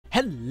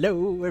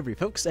Hello, every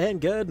folks,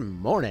 and good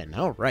morning.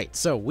 All right,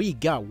 so we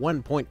got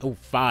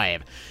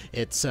 1.05.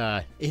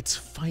 It's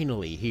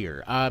finally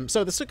here.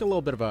 So this took a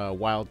little bit of a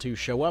while to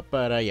show up,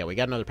 but yeah, we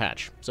got another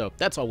patch. So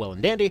that's all well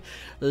and dandy.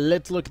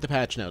 Let's look at the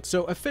patch notes.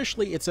 So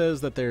officially, it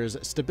says that there's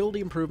stability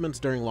improvements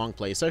during long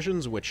play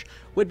sessions, which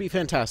would be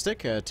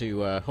fantastic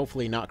to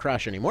hopefully not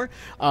crash anymore.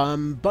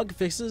 Bug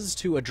fixes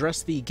to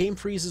address the game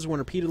freezes when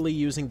repeatedly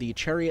using the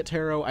Chariot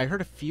Tarot. I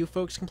heard a few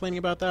folks complaining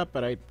about that,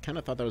 but I kind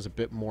of thought that was a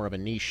bit more of a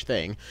niche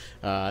thing.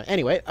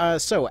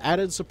 So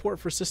added support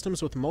for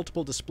systems with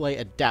multiple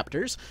display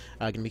adapters.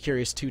 Gonna be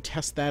curious to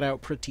test that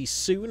out pretty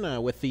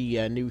soon with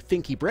the new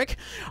Thinky Brick.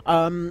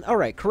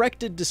 Alright,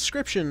 corrected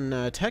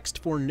description text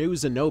for New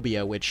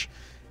Zenobia, which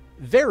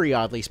very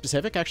oddly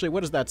specific. Actually,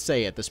 what does that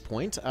say at this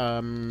point?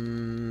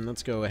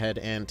 Let's go ahead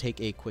and take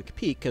a quick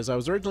peek, because I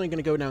was originally going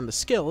to go down the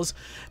skills,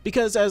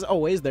 because as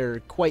always,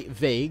 they're quite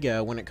vague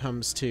when it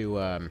comes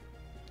to,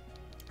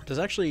 does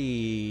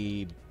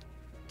actually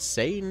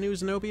say New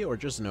Zenobia, or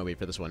just Zenobia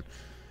for this one?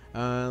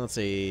 Let's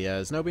see,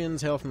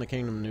 Zenobians hail from the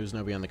kingdom of New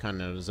Zenobia on the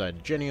continent of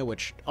Zygenia,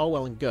 which, all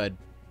well and good,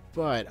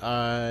 but,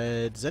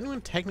 does anyone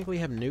technically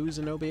have New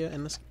Zenobia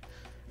in this?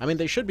 I mean,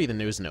 they should be the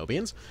New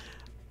Zenobians.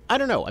 I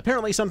don't know.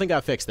 Apparently something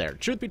got fixed there.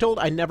 Truth be told,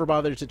 I never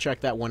bothered to check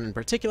that one in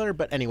particular,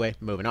 but anyway,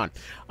 moving on.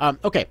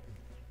 Okay.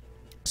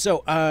 So,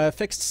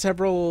 fixed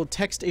several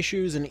text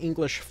issues in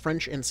English,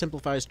 French, and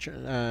simplifies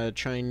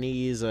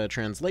Chinese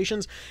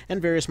translations,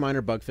 and various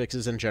minor bug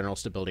fixes and general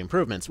stability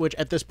improvements, which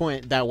at this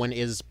point, that one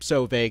is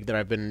so vague that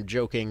I've been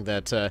joking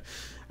that,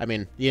 I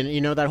mean,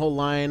 you know that whole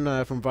line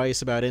from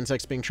Vice about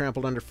insects being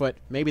trampled underfoot?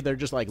 Maybe they're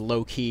just, like,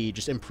 low-key,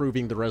 just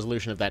improving the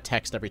resolution of that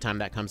text every time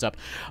that comes up.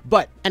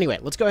 But, anyway,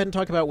 let's go ahead and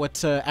talk about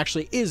what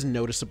actually is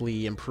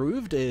noticeably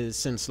improved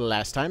since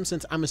last time,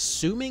 since I'm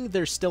assuming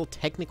they're still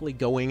technically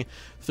going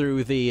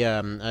through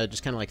the,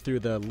 just kind of like through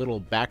the little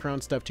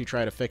background stuff to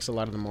try to fix a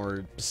lot of the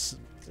more,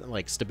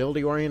 like,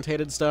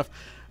 stability-orientated stuff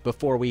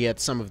before we get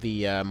some of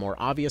the more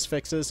obvious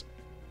fixes.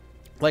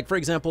 Like, for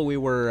example, we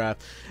were,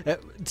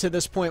 to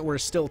this point, we're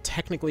still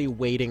technically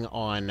waiting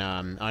on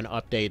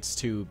updates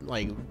to,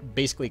 like,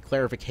 basically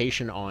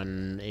clarification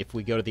on, if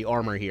we go to the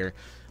armor here,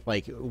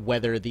 like,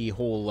 whether the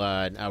whole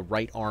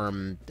right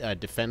arm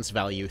defense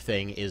value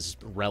thing is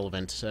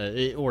relevant,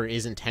 or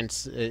is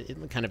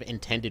kind of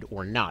intended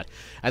or not.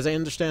 As I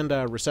understand,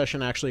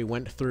 Recession actually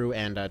went through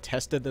and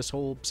tested this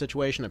whole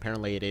situation.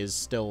 Apparently it is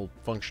still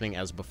functioning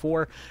as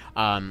before.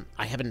 I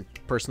haven't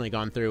personally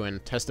gone through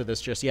and tested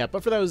this just yet,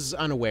 but for those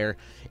unaware,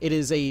 it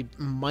is a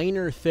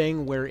minor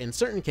thing where in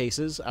certain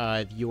cases,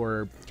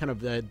 your kind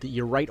of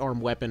your right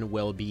arm weapon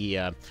will be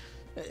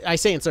I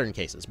say in certain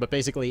cases, but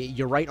basically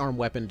your right arm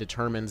weapon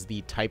determines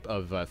the type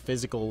of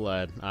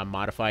physical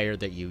modifier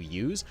that you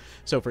use.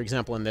 So for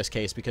example, in this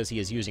case, because he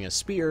is using a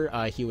spear,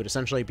 he would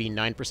essentially be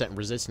 9%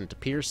 resistant to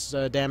pierce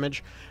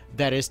damage.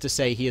 That is to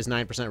say, he is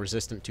 9%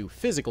 resistant to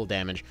physical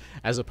damage,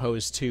 as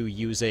opposed to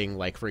using,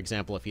 like, for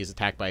example, if he's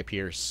attacked by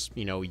pierce,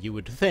 you know, you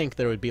would think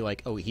there would be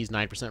like, oh, he's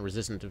 9%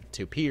 resistant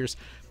to pierce,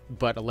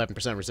 but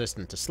 11%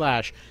 resistant to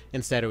slash.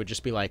 Instead, it would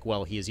just be like,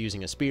 well, he is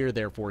using a spear,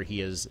 therefore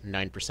he is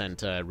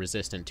 9%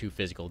 resistant to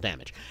physical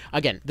damage.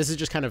 Again, this is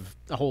just kind of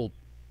a whole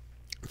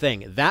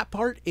thing. That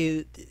part,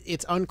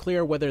 it's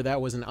unclear whether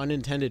that was an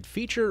unintended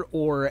feature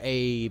or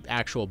a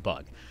actual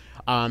bug.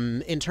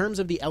 In terms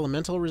of the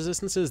elemental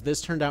resistances,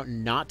 this turned out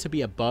not to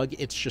be a bug,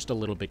 it's just a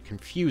little bit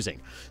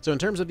confusing. So in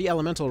terms of the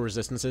elemental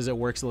resistances, it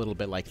works a little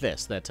bit like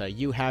this, that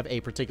you have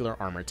a particular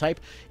armor type.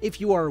 If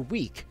you are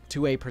weak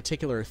to a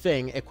particular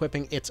thing,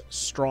 equipping its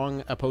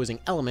strong opposing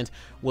element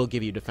will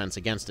give you defense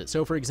against it.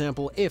 So for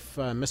example, if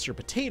Mr.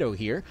 Potato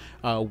here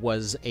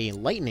was a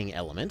lightning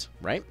element,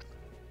 right?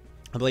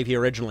 I believe he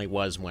originally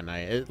was when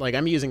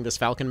I'm using this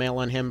Falcon Mail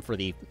on him for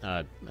the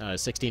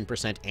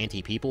 16%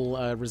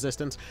 anti-people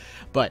resistance,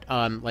 but,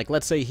 like,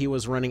 let's say he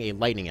was running a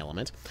lightning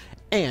element,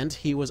 and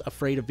he was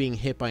afraid of being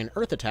hit by an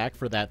earth attack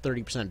for that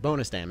 30%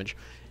 bonus damage.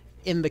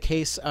 In the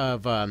case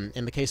of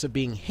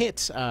being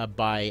hit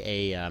by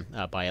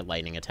a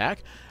lightning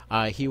attack,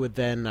 he would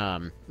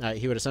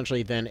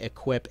essentially then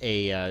equip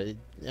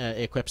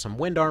some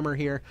wind armor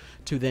here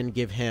to then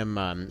give him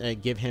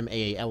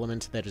a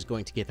element that is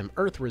going to give him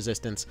earth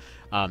resistance,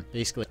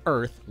 basically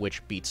earth,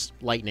 which beats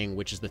lightning,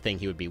 which is the thing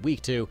he would be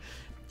weak to.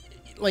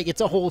 Like, it's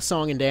a whole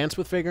song and dance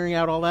with figuring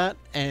out all that,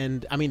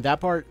 and I mean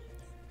that part,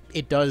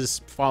 it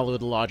does follow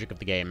the logic of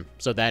the game,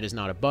 so that is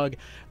not a bug.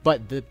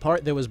 But the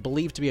part that was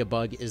believed to be a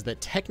bug is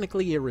that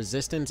technically your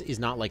resistance is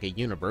not like a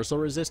universal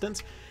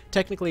resistance.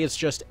 Technically, it's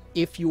just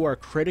if you are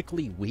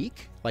critically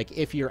weak, like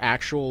if your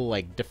actual,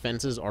 like,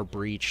 defenses are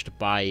breached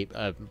by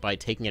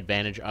taking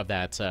advantage of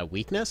that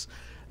weakness,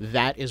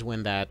 that is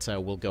when that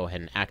will go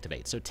ahead and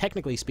activate. So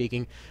technically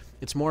speaking,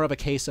 it's more of a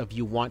case of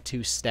you want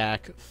to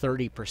stack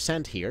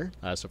 30% here.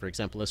 So for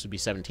example, this would be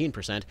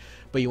 17%,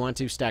 but you want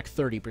to stack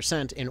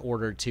 30% in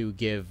order to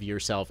give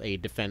yourself a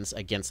defense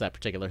against that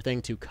particular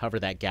thing to cover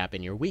that gap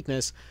in your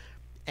weakness.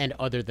 And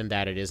other than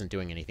that, it isn't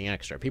doing anything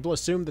extra. People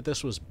assumed that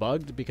this was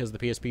bugged because the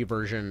PSP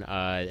version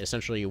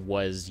essentially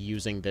was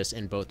using this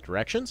in both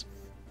directions.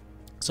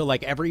 So,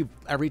 like, every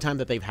time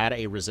that they've had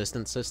a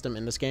resistance system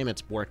in this game,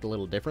 it's worked a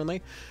little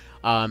differently.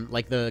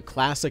 Like, the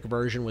classic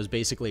version was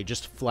basically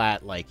just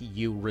flat, like,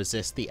 you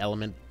resist the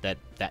element that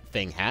that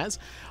thing has.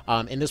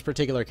 In this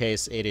particular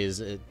case,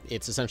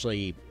 it's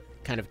essentially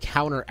kind of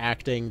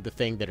counteracting the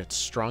thing that it's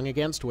strong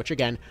against, which,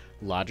 again,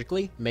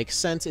 logically makes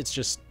sense. It's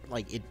just,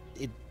 like, it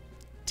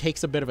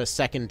takes a bit of a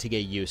second to get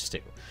used to.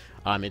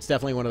 It's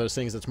definitely one of those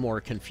things that's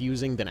more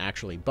confusing than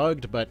actually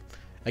bugged, but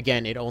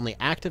again, it only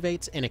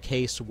activates in a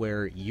case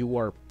where you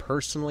are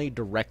personally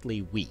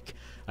directly weak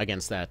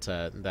against that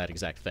that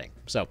exact thing.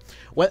 So,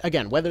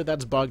 again, whether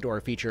that's bugged or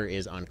a feature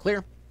is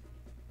unclear.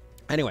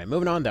 Anyway,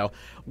 moving on, though,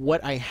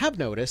 what I have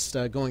noticed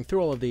going through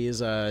all of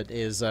these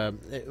is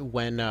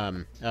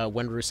when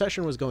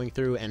Recession was going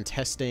through and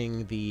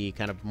testing the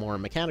kind of more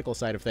mechanical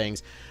side of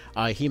things,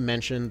 he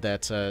mentioned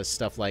that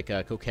stuff like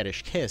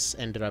Coquettish Kiss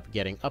ended up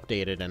getting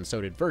updated, and so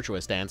did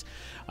Virtuous Dance,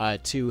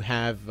 to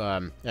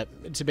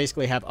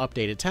basically have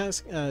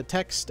updated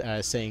text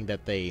saying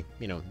that they,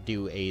 you know,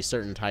 do a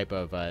certain type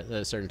of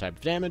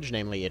damage,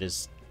 namely it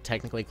is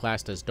technically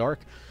classed as dark,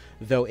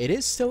 though it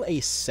is still a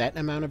set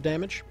amount of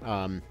damage.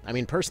 I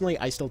mean, personally,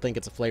 I still think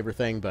it's a flavor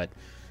thing, but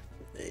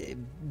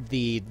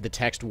the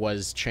text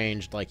was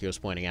changed, like he was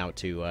pointing out,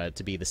 to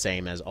be the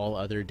same as all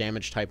other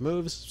damage type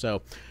moves.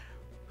 So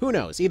who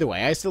knows? Either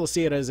way, I still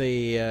see it as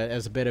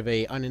a bit of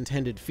a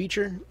unintended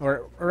feature,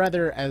 or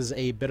rather as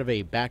a bit of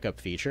a backup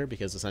feature,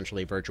 because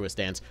essentially Virtuous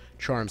Dance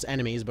charms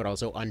enemies, but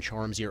also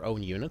uncharms your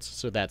own units,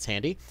 so that's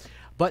handy.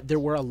 But there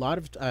were a lot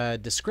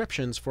of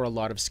descriptions for a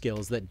lot of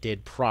skills that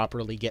did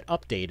properly get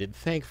updated,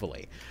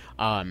 thankfully.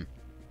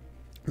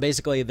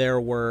 Basically, there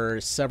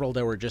were several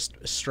that were just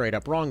straight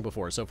up wrong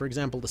before. So, for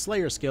example, the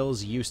Slayer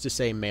skills used to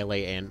say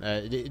melee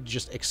and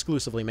just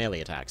exclusively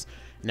melee attacks.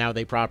 Now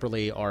they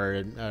properly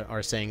are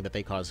saying that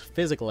they cause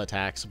physical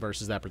attacks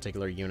versus that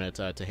particular unit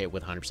to hit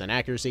with 100%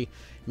 accuracy,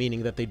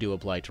 meaning that they do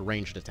apply to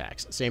ranged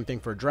attacks. Same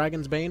thing for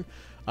Dragon's Bane,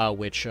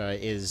 which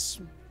is,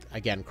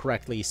 again,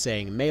 correctly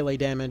saying melee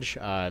damage,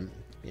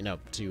 you know,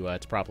 to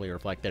properly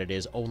reflect that it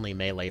is only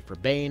melee for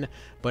Bane,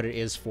 but it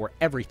is for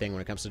everything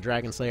when it comes to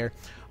Dragon Slayer.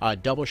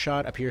 Double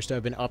Shot appears to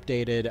have been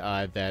updated,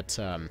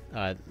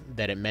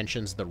 that it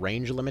mentions the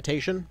range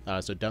limitation.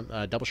 So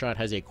Double Shot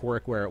has a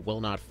quirk where it will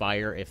not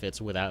fire if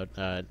it's without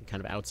kind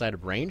of outside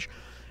of range.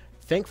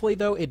 Thankfully,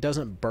 though, it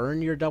doesn't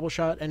burn your double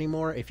shot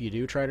anymore if you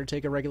do try to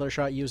take a regular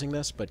shot using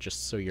this, but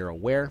just so you're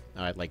aware,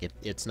 like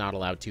it's not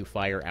allowed to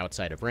fire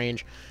outside of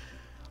range.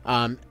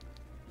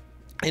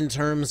 In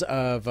terms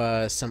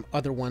of some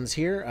other ones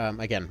here,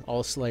 again,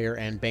 all Slayer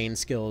and Bane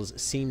skills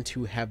seem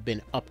to have been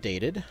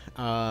updated.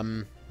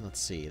 Let's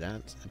see,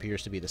 that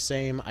appears to be the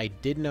same. I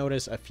did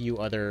notice a few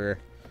other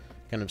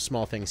kind of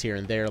small things here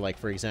and there, like,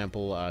 for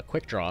example,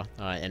 Quick Draw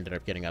ended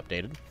up getting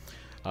updated.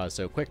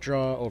 So Quick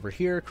Draw over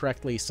here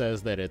correctly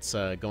says that it's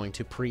going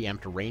to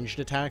preempt ranged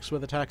attacks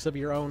with attacks of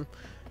your own.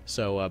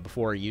 So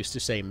before it used to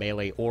say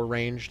melee or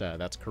ranged,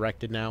 that's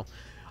corrected now.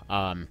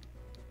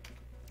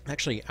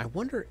 Actually, I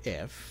wonder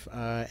if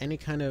any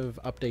kind of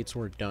updates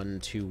were done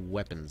to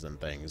weapons and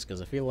things,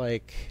 because I feel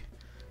like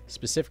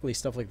specifically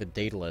stuff like the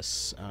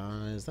Daedalus,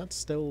 is that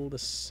still the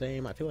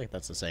same? I feel like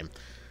that's the same.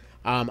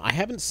 I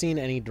haven't seen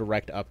any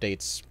direct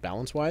updates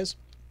balance-wise,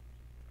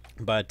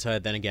 but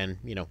then again,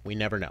 you know, we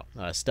never know.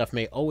 Stuff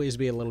may always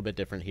be a little bit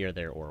different here,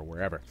 there, or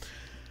wherever.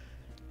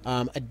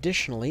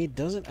 Additionally,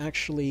 doesn't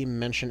actually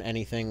mention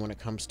anything when it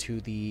comes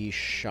to the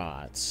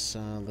shots.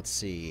 Let's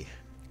see.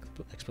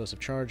 Explosive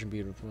charge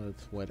imbued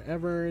with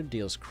whatever,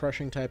 deals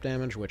crushing type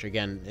damage, which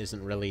again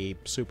isn't really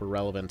super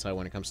relevant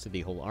when it comes to the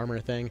whole armor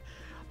thing.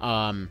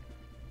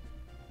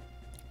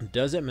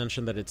 Does it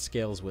mention that it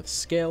scales with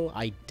skill?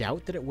 I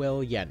doubt that it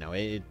will. Yeah, no,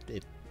 it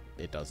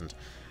doesn't.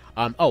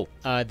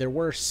 There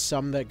were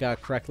some that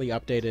got correctly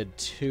updated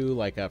too,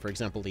 like for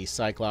example the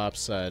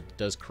Cyclops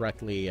does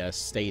correctly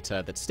state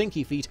that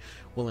Stinky Feet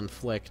will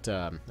inflict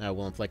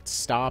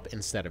stop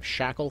instead of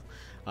shackle,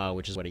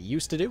 which is what it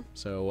used to do.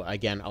 So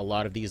again, a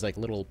lot of these like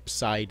little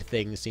side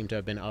things seem to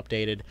have been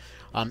updated.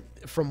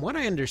 From what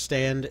I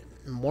understand,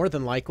 more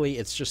than likely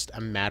it's just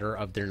a matter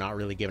of they're not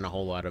really given a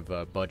whole lot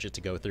of budget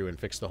to go through and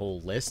fix the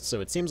whole list.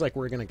 So it seems like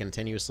we're going to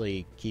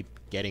continuously keep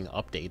getting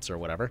updates or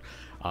whatever.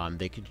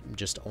 They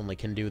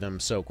can do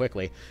them so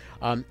quickly.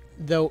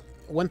 Though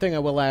one thing I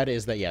will add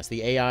is that yes,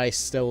 the AI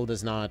still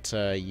does not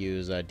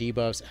use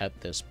debuffs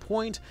at this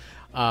point.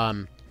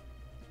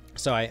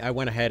 So I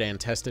went ahead and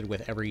tested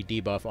with every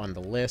debuff on the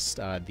list.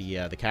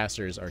 The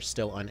casters are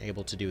still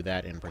unable to do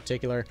that in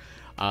particular.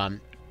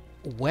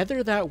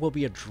 Whether that will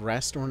be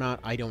addressed or not,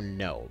 I don't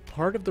know.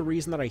 Part of the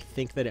reason that I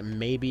think that it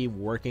may be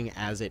working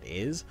as it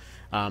is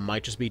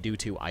might just be due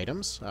to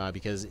items,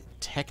 because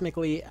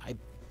technically,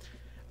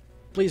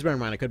 please bear in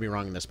mind I could be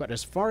wrong in this, but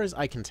as far as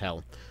I can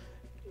tell,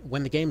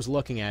 when the game's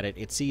looking at it,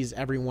 it sees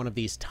every one of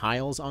these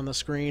tiles on the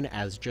screen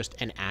as just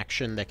an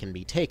action that can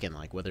be taken,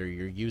 like whether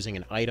you're using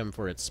an item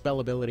for its spell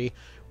ability,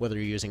 whether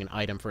you're using an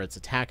item for its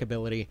attack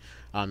ability.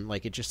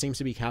 Like, it just seems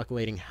to be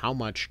calculating how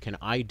much can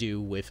I do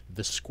with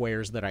the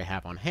squares that I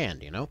have on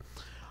hand, you know?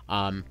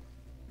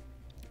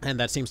 And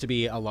that seems to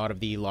be a lot of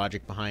the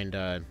logic behind,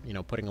 you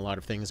know, putting a lot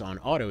of things on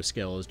auto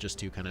skills just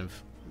to kind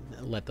of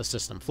let the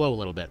system flow a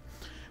little bit.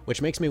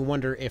 Which makes me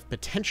wonder if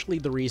potentially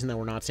the reason that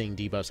we're not seeing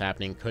debuffs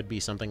happening could be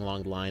something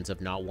along the lines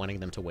of not wanting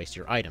them to waste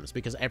your items,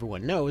 because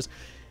everyone knows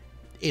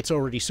it's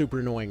already super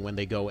annoying when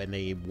they go and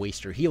they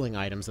waste your healing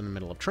items in the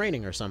middle of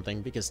training or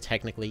something, because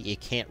technically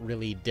it can't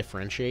really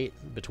differentiate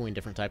between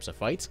different types of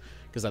fights,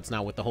 because that's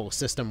not what the whole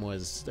system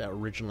was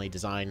originally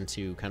designed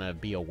to kind of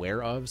be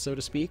aware of, so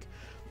to speak.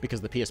 Because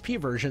the PSP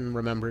version,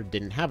 remember,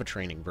 didn't have a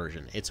training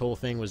version. Its whole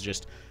thing was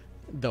just,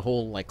 the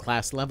whole, like,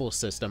 class level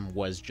system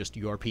was just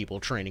your people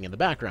training in the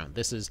background.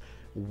 This is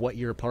what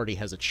your party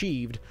has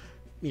achieved,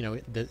 you know,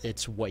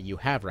 it's what you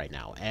have right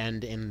now.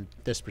 And in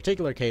this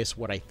particular case,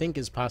 what I think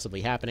is possibly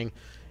happening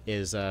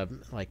is,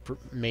 like,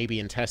 maybe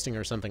in testing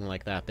or something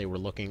like that, they were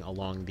looking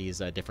along these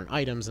different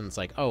items, and it's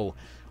like, oh,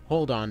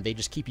 hold on, they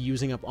just keep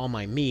using up all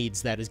my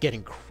meads, that is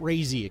getting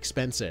crazy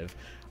expensive.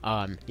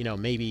 You know,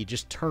 maybe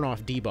just turn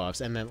off debuffs,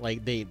 and then,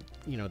 like, they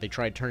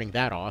tried turning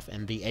that off,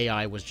 and the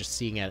AI was just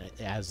seeing it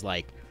as,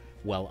 like,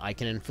 well, I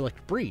can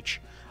inflict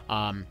breach.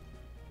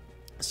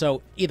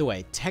 So, either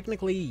way,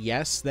 technically,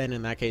 yes, then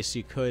in that case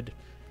you could,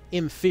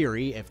 in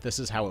theory, if this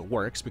is how it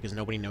works, because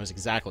nobody knows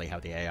exactly how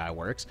the AI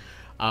works,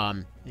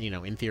 you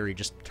know, in theory,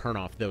 just turn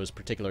off those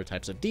particular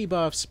types of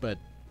debuffs, but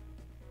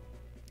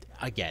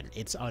again,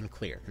 it's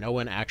unclear. No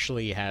one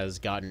actually has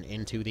gotten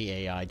into the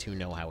AI to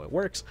know how it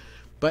works,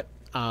 but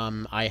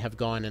I have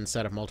gone and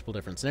set up multiple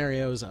different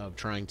scenarios of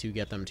trying to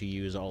get them to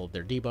use all of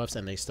their debuffs,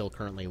 and they still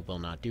currently will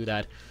not do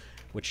that,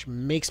 which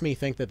makes me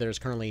think that there's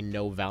currently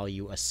no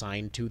value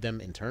assigned to them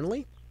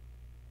internally.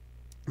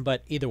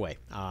 But either way,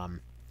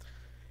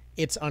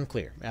 it's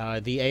unclear.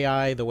 The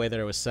AI, the way that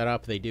it was set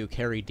up, they do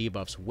carry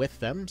debuffs with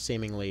them,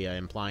 seemingly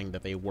implying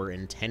that they were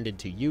intended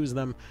to use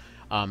them,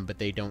 but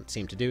they don't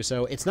seem to do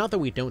so. It's not that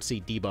we don't see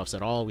debuffs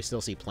at all. We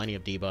still see plenty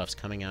of debuffs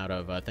coming out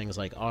of things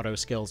like auto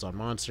skills on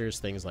monsters,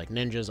 things like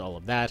ninjas, all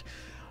of that.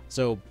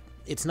 So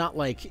it's not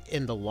like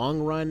in the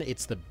long run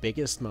it's the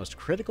biggest, most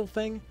critical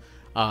thing.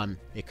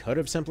 It could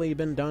have simply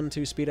been done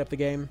to speed up the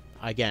game.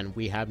 Again,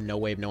 we have no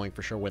way of knowing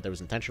for sure whether it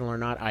was intentional or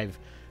not. I've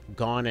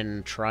gone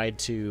and tried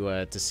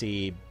to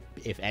see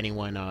if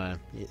anyone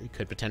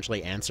could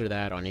potentially answer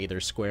that on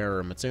either Square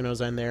or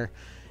Matsuno's end there.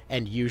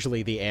 And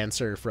usually the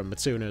answer from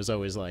Matsuno is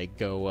always like,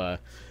 go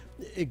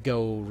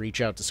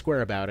reach out to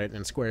Square about it,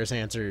 and Square's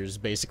answer is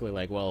basically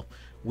like, well,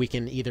 we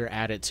can either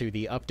add it to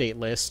the update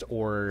list,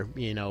 or,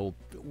 you know,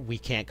 we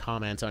can't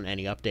comment on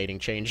any updating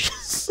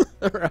changes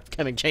or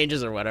upcoming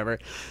changes or whatever,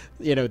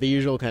 you know, the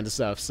usual kind of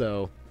stuff.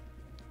 So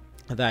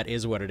that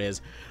is what it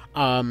is.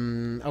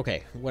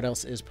 Okay, what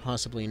else is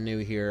possibly new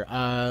here?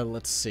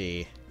 Let's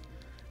see.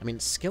 I mean,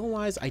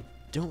 skill-wise, I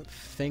don't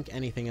think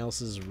anything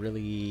else is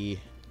really...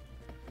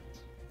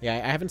 Yeah,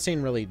 I haven't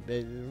seen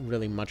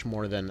really much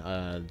more than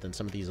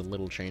some of these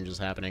little changes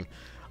happening.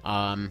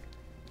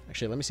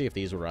 Actually, let me see if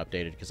these were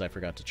updated, because I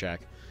forgot to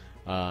check.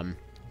 Let's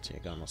see,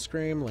 Gonal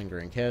Scream,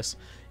 Lingering Kiss.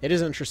 It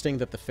is interesting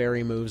that the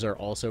fairy moves are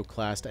also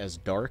classed as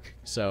dark,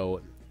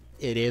 so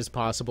it is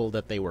possible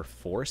that they were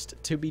forced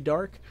to be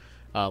dark.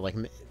 Like,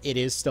 it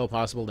is still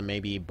possible that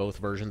maybe both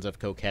versions of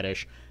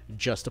Coquettish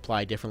just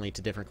apply differently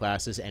to different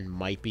classes and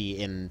might be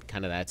in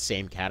kind of that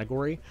same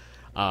category.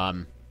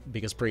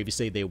 Because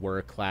previously they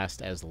were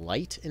classed as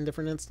light in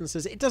different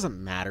instances. It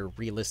doesn't matter,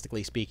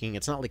 realistically speaking.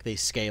 It's not like they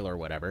scale or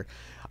whatever.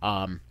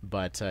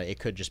 But it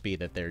could just be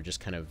that they're just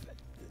kind of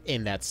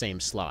in that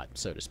same slot,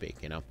 so to speak,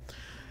 you know?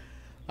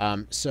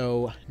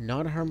 So,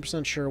 not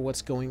 100% sure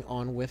what's going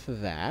on with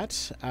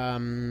that.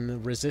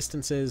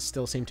 Resistances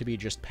still seem to be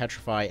just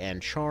Petrify and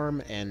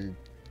Charm, and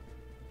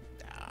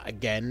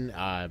again,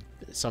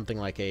 something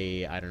like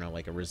I don't know,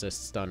 like a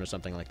Resist Stun or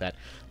something like that.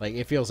 Like,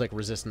 it feels like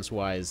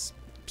resistance-wise,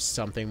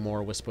 something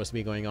more was supposed to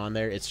be going on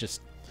there. It's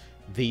just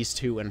these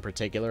two in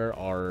particular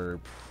are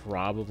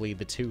probably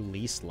the two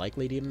least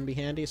likely to even be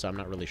handy, so I'm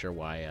not really sure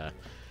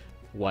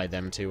why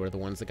them two are the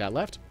ones that got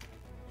left.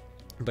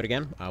 But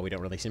again, we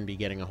don't really seem to be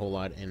getting a whole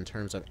lot in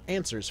terms of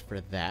answers for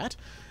that.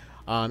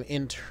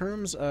 In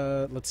terms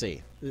of, let's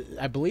see,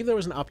 I believe there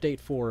was an update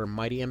for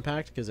Mighty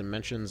Impact, because it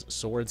mentions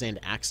swords and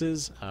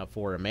axes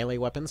for melee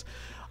weapons.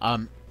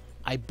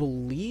 I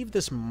believe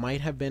this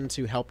might have been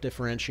to help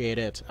differentiate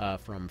it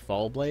from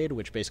Fall Blade,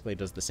 which basically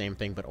does the same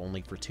thing, but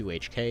only for 2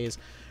 HKs.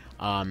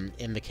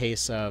 In the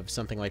case of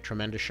something like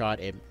Tremendous Shot,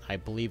 I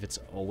believe it's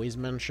always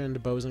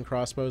mentioned bows and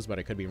crossbows, but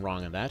I could be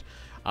wrong on that.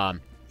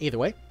 Either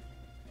way,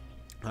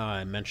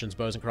 it mentions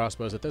bows and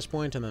crossbows at this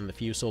point, and then the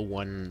Fusel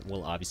one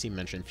will obviously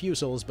mention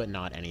Fusels, but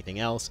not anything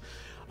else.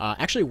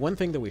 Actually, one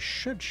thing that we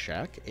should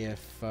check,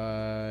 if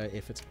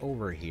it's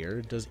over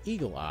here, does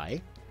Eagle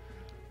Eye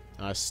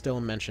still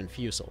mention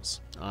Fusels?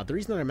 The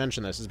reason that I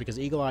mention this is because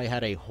Eagle Eye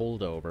had a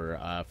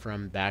holdover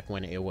from back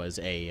when it was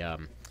a...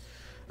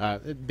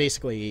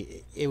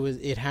 basically,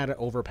 it had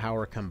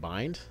Overpower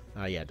combined.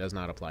 Yeah, it does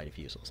not apply to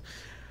Fusels.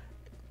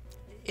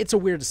 It's a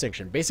weird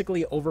distinction.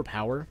 Basically,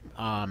 Overpower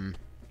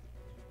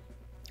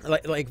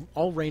like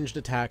all ranged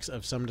attacks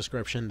of some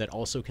description that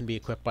also can be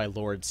equipped by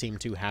Lord seem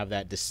to have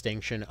that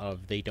distinction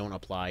of they don't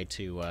apply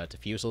to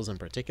Fusils in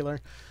particular,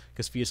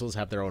 because Fusils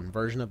have their own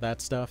version of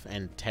that stuff,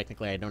 and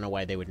technically I don't know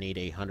why they would need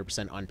a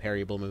 100%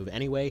 unparryable move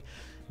anyway,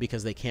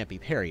 because they can't be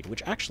parried,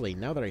 which actually,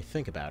 now that I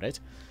think about it,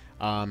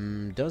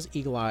 does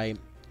Eagle Eye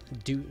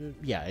do...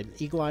 Yeah,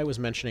 Eagle Eye was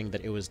mentioning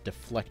that it was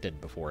deflected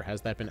before.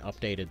 Has that been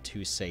updated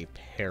to, say,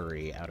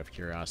 parry, out of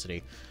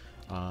curiosity?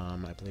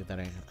 I believe that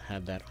I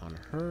had that on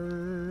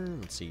her.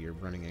 Let's see, you're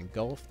running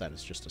Engulf. That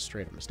is just a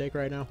straight-up mistake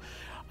right now.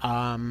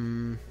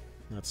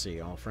 Let's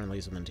see, all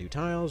friendlies within 2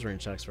 tiles,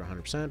 range attacks for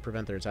 100%,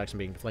 prevent their attacks from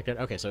being deflected.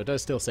 Okay, so it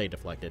does still say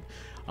deflected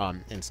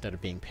instead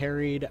of being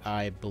parried.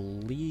 I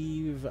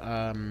believe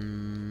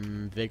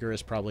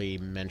Vigorous probably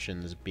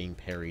mentions being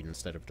parried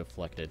instead of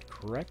deflected,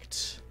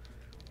 correct?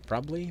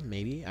 Probably,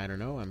 maybe, I don't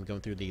know. I'm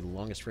going through the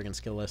longest friggin'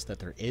 skill list that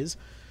there is.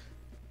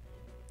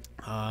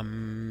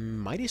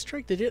 Mighty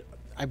Strike, did it...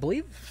 I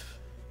believe...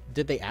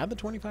 Did they add the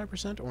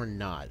 25% or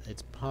not?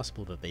 It's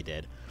possible that they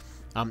did.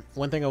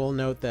 One thing I will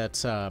note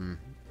that,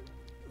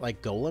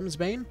 like Golem's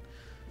Bane,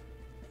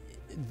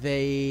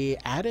 they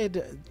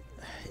added...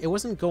 It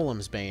wasn't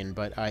Golem's Bane,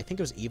 but I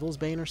think it was Evil's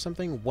Bane or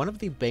something. One of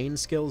the Bane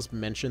skills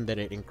mentioned that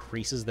it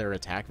increases their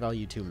attack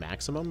value to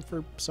maximum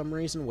for some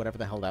reason, whatever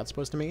the hell that's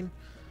supposed to mean.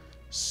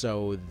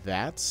 So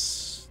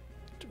that's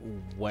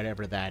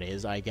whatever that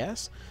is, I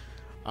guess.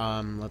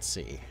 Let's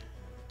see.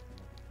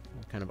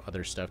 What kind of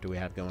other stuff do we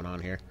have going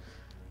on here?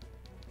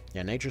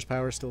 Yeah, Nature's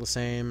Power is still the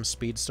same.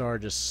 Speed Star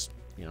just,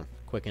 you know,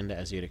 quickened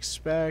as you'd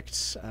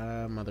expect.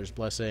 Mother's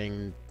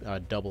Blessing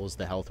doubles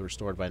the health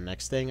restored by the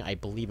next thing. I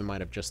believe it might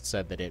have just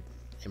said that it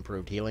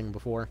improved healing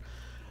before.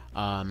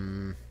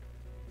 Let's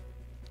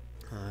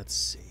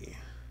see.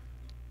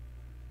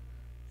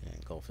 Yeah,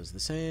 Engulf is the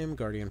same.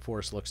 Guardian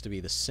Force looks to be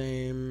the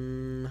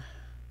same.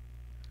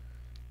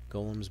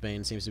 Golem's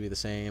Bane seems to be the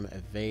same.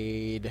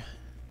 Evade...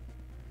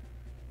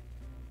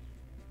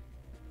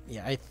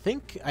 Yeah, I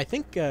think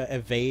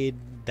Evade,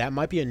 that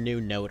might be a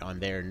new note on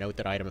there. Note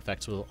that item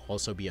effects will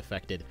also be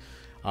affected.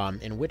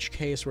 In which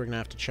case, we're going to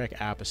have to check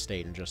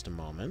Apostate in just a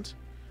moment.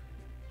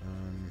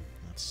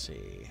 Let's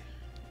see.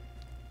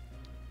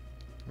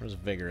 Where's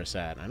Vigorous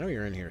at? I know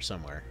you're in here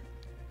somewhere.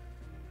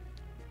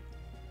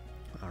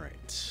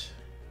 Alright.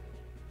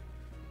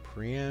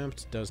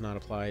 Preempt does not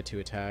apply to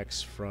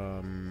attacks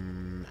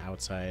from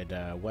outside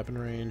weapon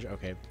range.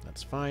 Okay,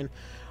 that's fine.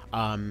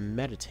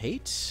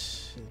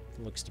 Meditate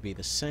looks to be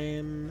the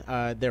same.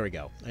 There we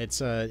go.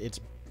 It's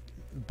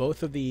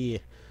both of the...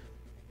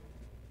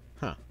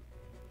 Huh.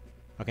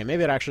 Okay,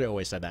 maybe it actually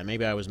always said that.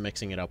 Maybe I was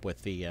mixing it up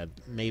with the...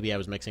 maybe I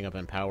was mixing up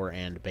Empower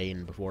and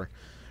Bane before.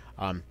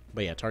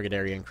 But yeah, target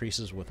area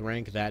increases with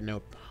rank. That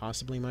note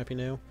possibly might be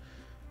new.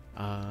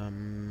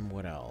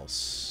 What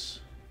else?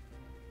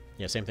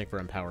 Yeah, same thing for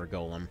Empower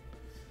Golem.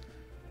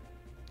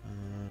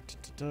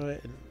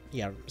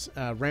 Yeah,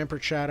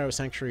 Rampart Shadow,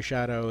 Sanctuary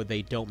Shadow,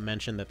 they don't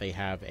mention that they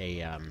have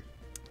a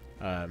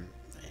kind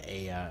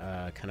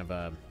of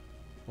a...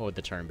 What would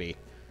the term be?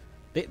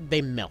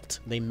 They melt.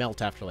 They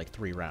melt after like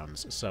 3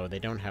 rounds, so they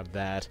don't have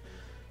that.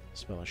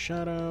 Spell of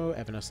Shadow,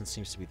 Evanescence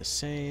seems to be the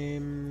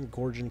same.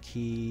 Gorgon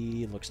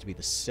Key looks to be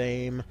the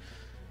same.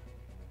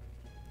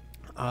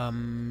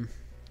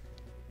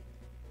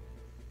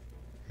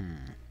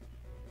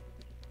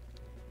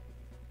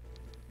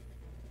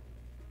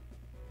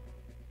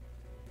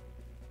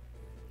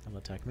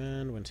 Attack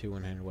man when 2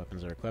 one-handed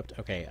weapons are equipped.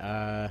 Okay,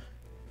 I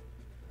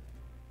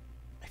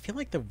feel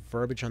like the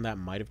verbiage on that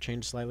might have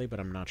changed slightly, but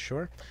I'm not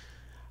sure.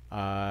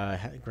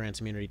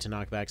 Grants immunity to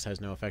knockbacks, has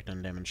no effect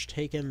on damage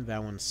taken.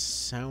 That one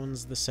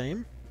sounds the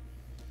same.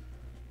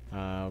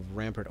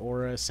 Rampart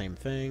Aura, same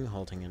thing,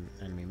 halting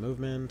enemy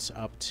movement.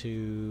 Up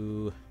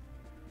to...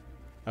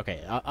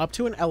 Okay, up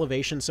to an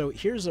elevation. So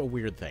here's a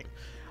weird thing.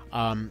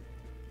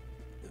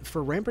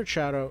 For Rampart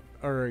Shadow,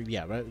 or,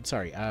 yeah,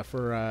 sorry,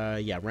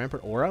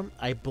 Rampart Aura,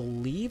 I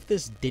believe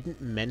this didn't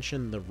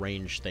mention the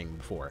range thing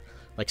before.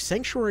 Like,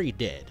 Sanctuary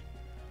did.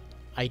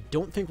 I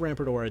don't think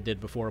Rampart Aura did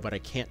before, but I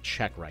can't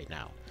check right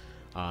now.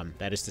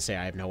 That is to say,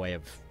 I have no way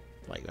of,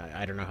 like,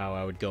 I don't know how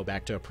I would go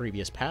back to a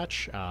previous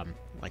patch.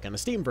 Like, on the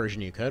Steam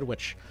version you could,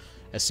 which,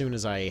 as soon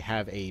as I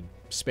have a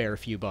spare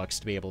few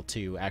bucks to be able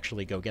to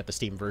actually go get the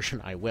Steam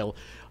version, I will.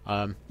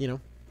 You know,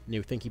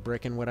 new thinky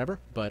brick and whatever,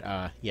 but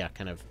yeah,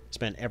 kind of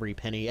spent every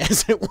penny,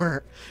 as it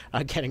were,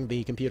 getting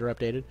the computer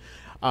updated.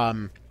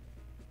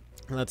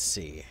 Let's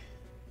see.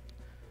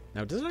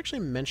 Now, does it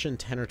actually mention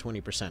 10 or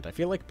 20%? I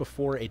feel like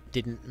before it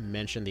didn't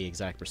mention the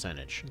exact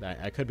percentage.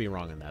 I could be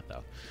wrong on that,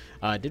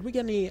 though. Did we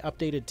get any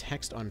updated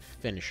text on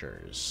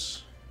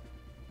finishers?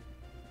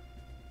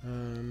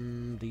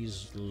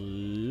 These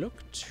look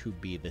to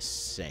be the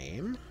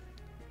same.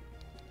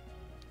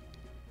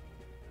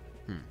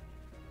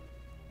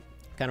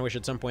 Kind of wish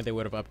at some point they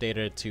would have updated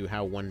it to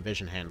how One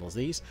Vision handles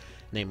these,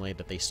 namely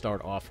that they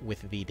start off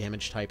with the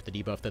damage type, the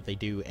debuff that they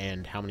do,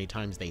 and how many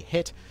times they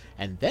hit,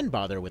 and then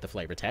bother with the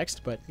flavor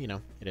text, but, you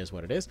know, it is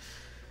what it is.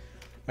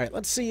 Alright,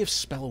 let's see if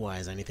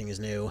spell-wise anything is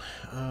new.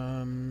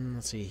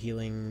 Let's see,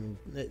 healing...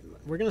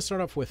 We're going to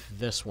start off with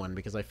this one,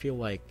 because I feel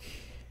like...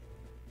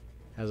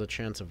 has a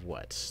chance of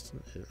what?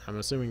 I'm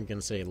assuming you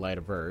can say light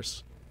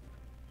averse.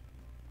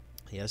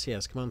 Yes,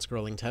 yes, come on,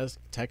 scrolling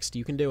text,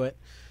 you can do it.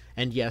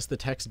 And yes, the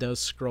text does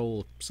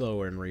scroll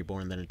slower in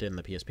Reborn than it did in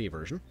the PSP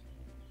version.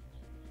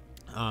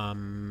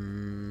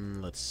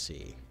 Let's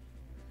see.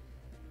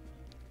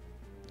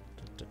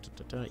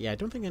 Yeah, I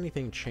don't think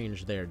anything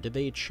changed there. Did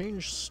they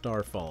change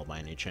Starfall by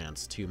any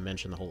chance to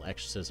mention the whole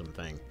exorcism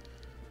thing?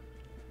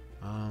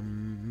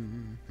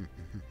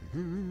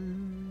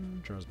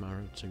 Draws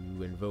Mara to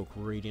invoke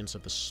Radiance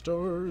of the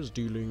Stars,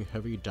 dealing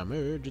heavy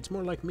damage. It's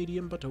more like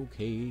medium, but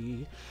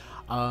okay.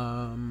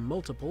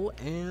 Multiple,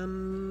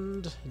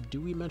 and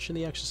do we mention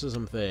the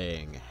exorcism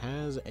thing?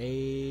 Has a...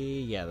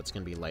 yeah, that's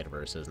gonna be light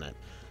averse, isn't it?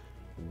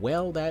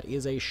 Well, that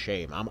is a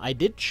shame. I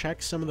did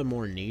check some of the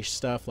more niche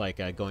stuff, like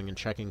going and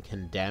checking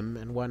Condemn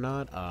and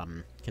whatnot.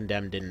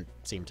 Condemn didn't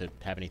seem to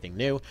have anything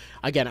new.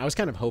 Again, I was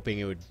kind of hoping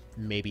it would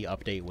maybe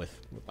update with,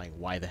 like,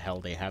 why the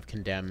hell they have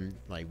Condemn,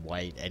 like,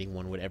 why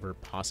anyone would ever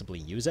possibly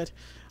use it,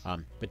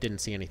 but didn't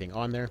see anything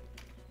on there.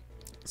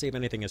 See if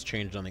anything has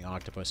changed on the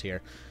octopus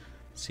here.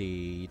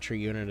 See, tree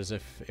unit as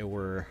if it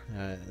were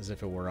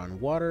on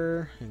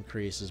water.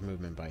 Increases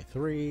movement by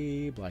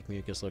 3. Black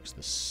mucus looks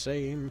the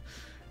same.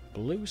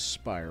 Blue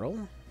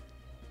spiral.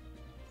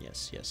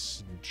 Yes,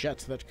 yes. Jet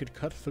that could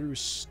cut through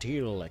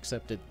steel,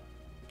 except it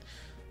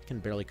can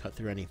barely cut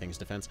through anything's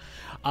defense.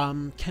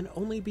 Can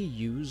only be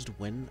used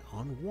when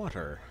on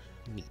water.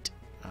 Neat.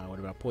 What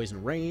about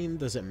poison rain?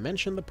 Does it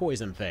mention the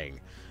poison thing?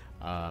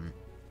 Yes,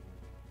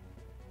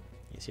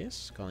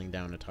 yes. Calling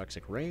down a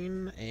toxic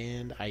rain,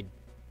 and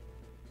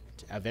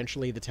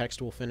eventually the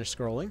text will finish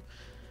scrolling.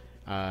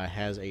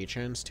 Has a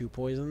chance to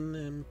poison,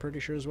 I'm pretty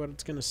sure is what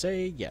it's going to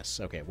say. Yes,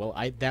 okay, well,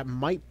 that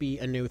might be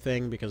a new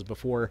thing, because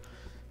before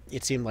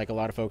it seemed like a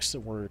lot of folks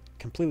were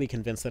completely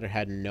convinced that it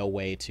had no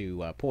way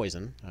to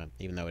poison,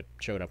 even though it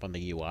showed up on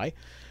the UI.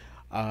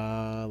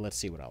 Let's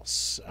see what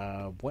else.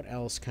 What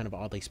else kind of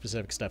oddly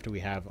specific stuff do we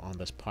have on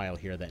this pile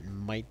here that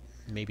might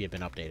maybe have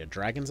been updated?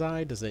 Dragon's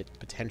Eye, does it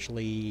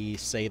potentially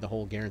say the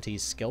whole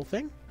guarantees skill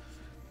thing?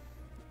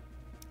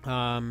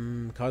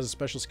 Causes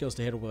special skills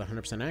to hit with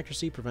 100%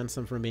 accuracy, prevents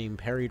them from being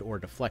parried or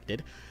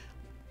deflected.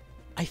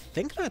 I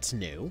think that's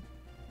new,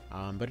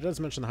 but it does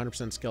mention the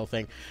 100% skill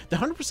thing. The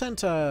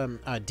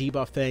 100%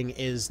 debuff thing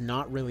is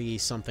not really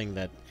something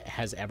that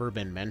has ever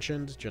been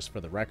mentioned, just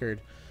for the record.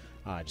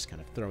 Just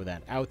kind of throw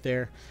that out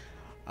there.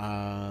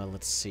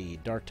 Let's see,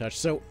 Dark Touch.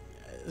 So,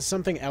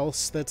 something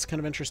else that's kind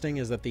of interesting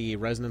is that the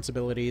resonance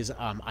abilities,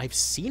 I've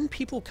seen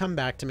people come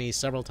back to me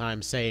several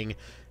times saying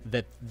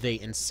that they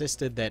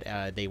insisted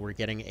that they were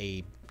getting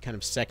a kind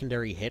of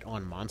secondary hit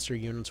on monster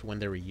units when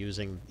they were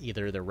using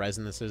either the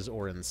resonances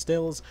or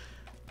instills.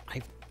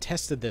 I've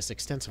tested this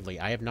extensively.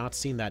 I have not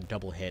seen that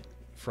double hit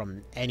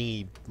from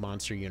any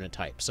monster unit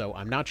type, so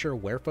I'm not sure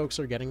where folks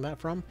are getting that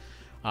from.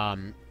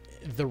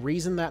 The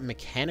reason that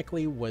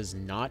mechanically was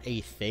not a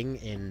thing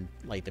in,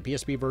 like, the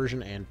PSP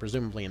version and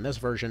presumably in this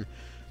version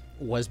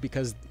was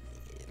because,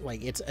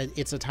 like, it's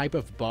a type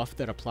of buff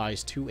that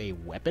applies to a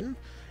weapon,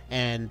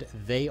 and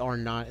they are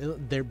not,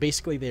 they're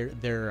basically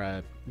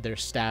their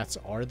stats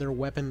are their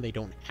weapon. They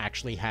don't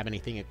actually have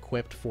anything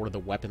equipped for the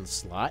weapon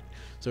slot,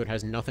 so it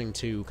has nothing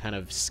to kind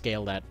of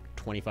scale that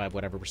 25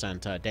 whatever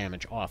percent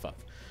damage off of.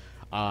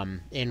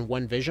 In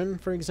One Vision,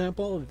 for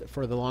example,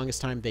 for the longest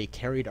time they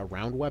carried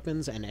around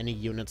weapons, and any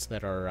units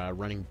that are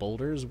running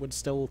boulders would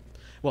still,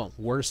 well,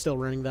 were still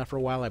running that for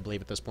a while. I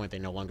believe at this point they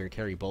no longer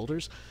carry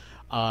boulders.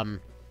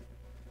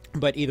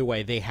 But either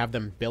way, they have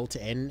them built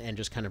in and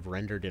just kind of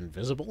rendered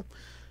invisible.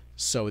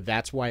 So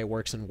that's why it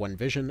works in One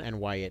Vision and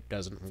why it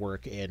doesn't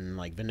work in,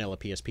 like, vanilla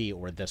PSP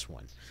or this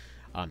one.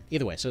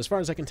 Either way, so as far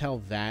as I can tell,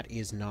 that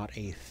is not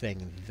a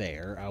thing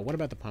there. What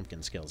about the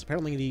pumpkin skills?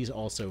 Apparently these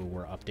also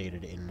were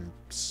updated in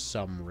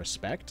some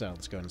respect.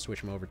 Let's go ahead and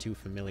switch them over to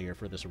familiar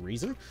for this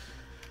reason.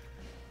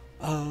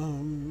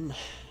 Come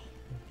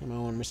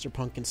on, Mr.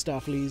 Pumpkin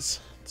Stoffleys.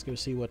 Let's go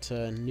see what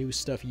new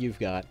stuff you've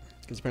got.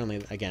 Because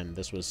apparently, again,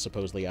 this was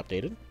supposedly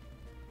updated.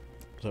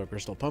 So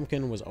Crystal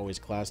Pumpkin was always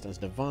classed as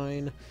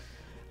divine.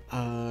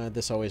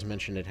 This always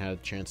mentioned it had a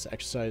chance to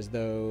exercise,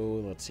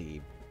 though. Let's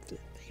see.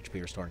 HP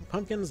restoring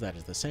pumpkins, that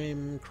is the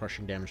same.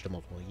 Crushing damage to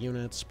multiple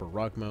units.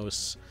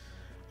 Sparogmos.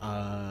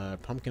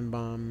 Pumpkin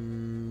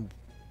Bomb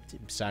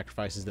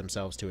sacrifices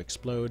themselves to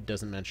explode.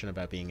 Doesn't mention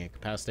about being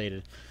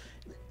incapacitated.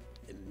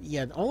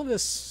 Yeah, all of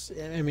this,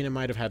 I mean, it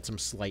might have had some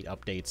slight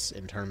updates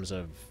in terms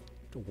of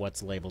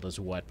what's labeled as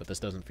what, but this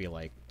doesn't feel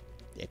like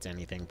it's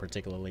anything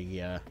particularly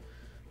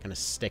kind of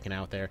sticking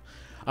out there.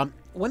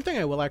 One thing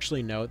I will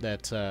actually note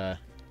that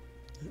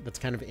that's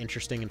kind of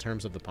interesting in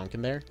terms of the pumpkin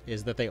there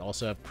is that they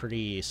also have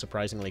pretty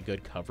surprisingly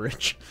good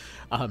coverage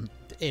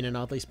in an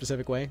oddly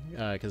specific way,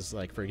 because,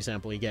 like, for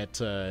example, you get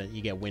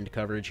wind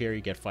coverage here,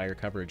 you get fire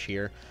coverage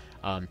here,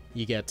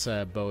 you get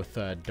both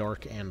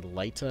dark and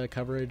light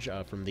coverage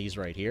from these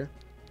right here,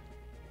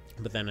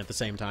 but then at the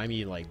same time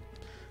you like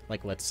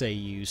Like, let's say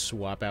you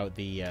swap out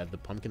the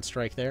Pumpkin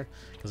Strike there,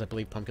 because I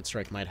believe Pumpkin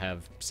Strike might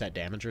have set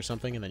damage or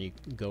something, and then you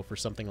go for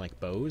something like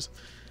Bows,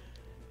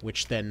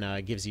 which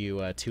then gives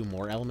you 2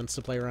 more elements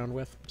to play around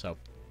with. So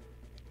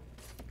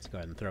let's go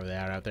ahead and throw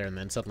that out there, and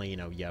then suddenly, you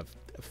know, you have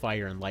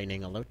Fire and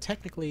Lightning, although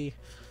technically,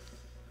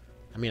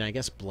 I mean, I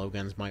guess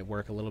blowguns might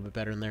work a little bit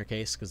better in their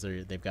case, because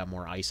they've got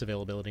more ice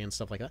availability and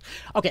stuff like that.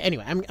 Okay,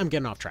 anyway, I'm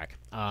getting off track.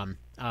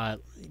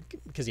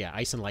 Because, yeah,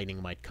 ice and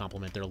lightning might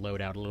complement their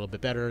loadout a little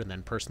bit better, and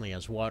then personally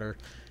as water.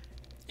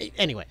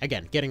 Anyway,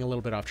 again, getting a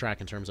little bit off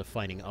track in terms of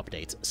finding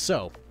updates.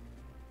 So,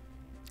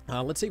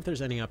 let's see if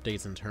there's any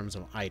updates in terms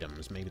of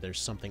items. Maybe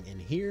there's something in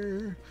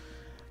here.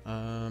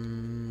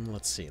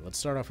 Let's see. Let's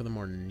start off with the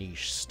more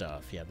niche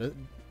stuff. Yeah,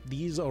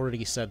 these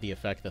already said the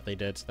effect that they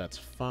did, so that's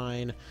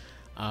fine.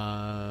 Let's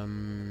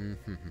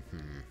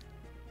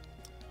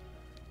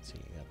see,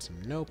 you got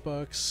some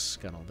notebooks,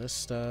 got all this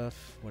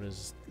stuff. What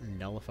is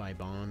nullify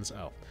bonds?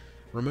 Oh,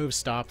 remove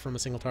stop from a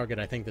single target.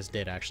 I think this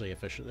did actually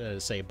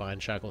say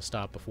bind, shackle,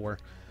 stop before,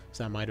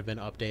 so that might have been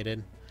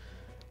updated.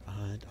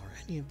 Are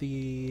any of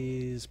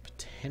these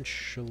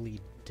potentially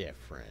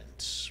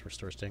different?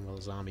 Restore single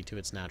zombie to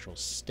its natural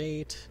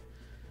state.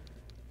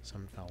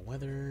 Some foul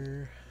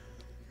weather.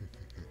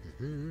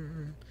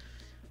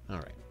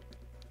 Alright.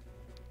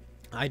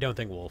 I don't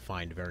think we'll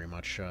find very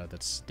much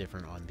that's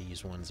different on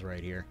these ones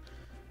right here.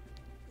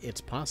 It's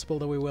possible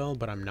that we will,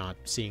 but I'm not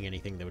seeing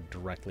anything that would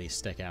directly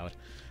stick out.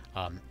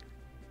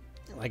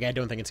 Like, I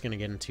don't think it's going to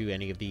get into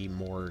any of the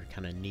more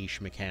kind of niche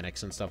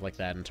mechanics and stuff like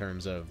that in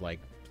terms of, like,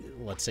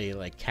 let's say,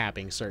 like,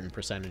 capping certain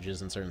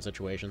percentages in certain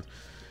situations.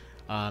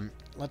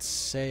 Let's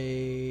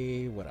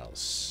say, what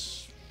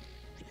else?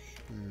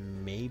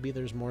 Maybe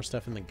there's more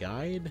stuff in the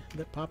guide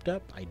that popped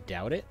up. I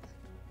doubt it.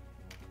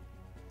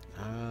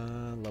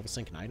 Level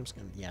sync and items.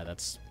 Yeah,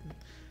 that's...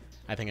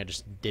 I think I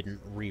just didn't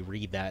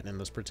reread that in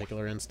this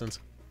particular instance.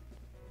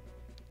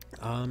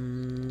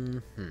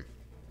 Trying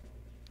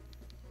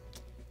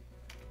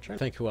to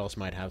think who else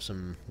might have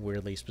some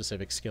weirdly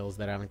specific skills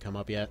that haven't come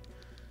up yet.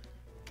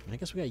 I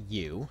guess we got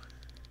you.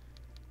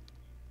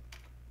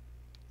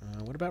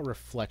 What about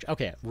reflection?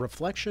 Okay,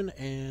 reflection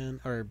and...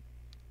 or...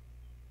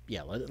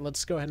 yeah,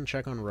 let's go ahead and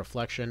check on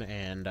reflection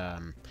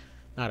and,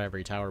 not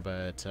every tower,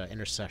 but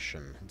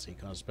intercession. Let's see,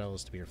 cause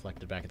spells to be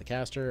reflected back at the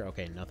caster.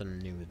 Okay, nothing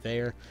new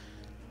there.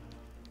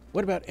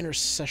 What about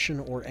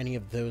intercession or any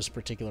of those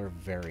particular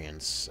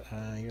variants?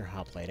 You're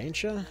Hoplite,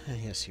 ain't ya?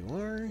 Yes, you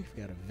are. You've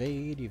got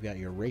evade. You've got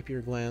your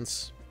rapier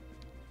glance.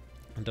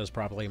 It does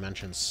probably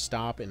mention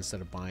stop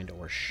instead of bind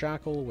or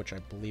shackle, which I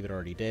believe it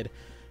already did.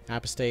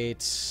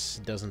 Apostate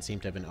doesn't seem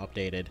to have been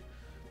updated.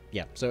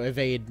 Yeah, so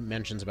evade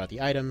mentions about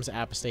the items.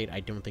 Apostate, I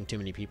don't think too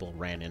many people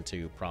ran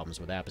into problems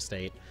with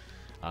apostate.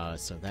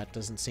 So that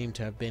doesn't seem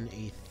to have been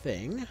a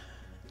thing.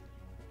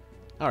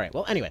 Alright,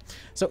 well, anyway,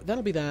 so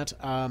that'll be that.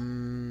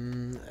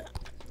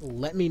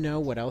 Let me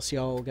know what else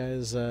y'all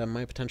guys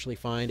might potentially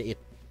find.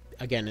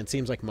 Again, it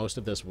seems like most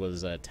of this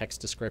was text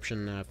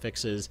description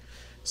fixes,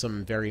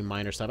 some very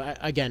minor stuff.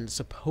 Again,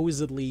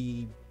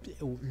 supposedly,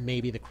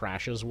 maybe the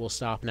crashes will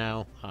stop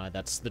now.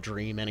 That's the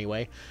dream,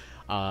 anyway.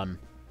 But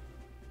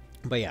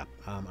yeah,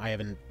 I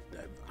haven't...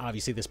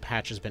 Obviously, this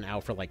patch has been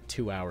out for like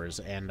 2 hours,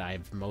 and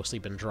I've mostly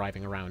been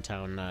driving around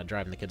town,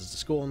 driving the kids to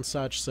school and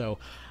such, so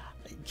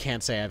I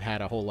can't say I've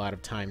had a whole lot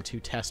of time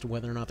to test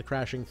whether or not the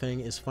crashing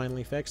thing is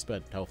finally fixed,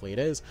 but hopefully it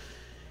is.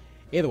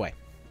 Either way,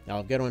 y'all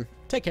have a good one.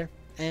 Take care,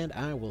 and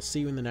I will see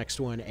you in the next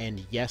one.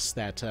 And yes,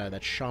 that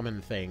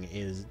shaman thing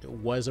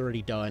was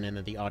already done,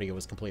 and the audio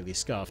was completely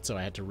scuffed, so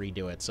I had to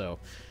redo it, so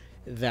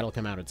that'll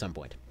come out at some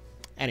point.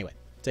 Anyway,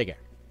 take care.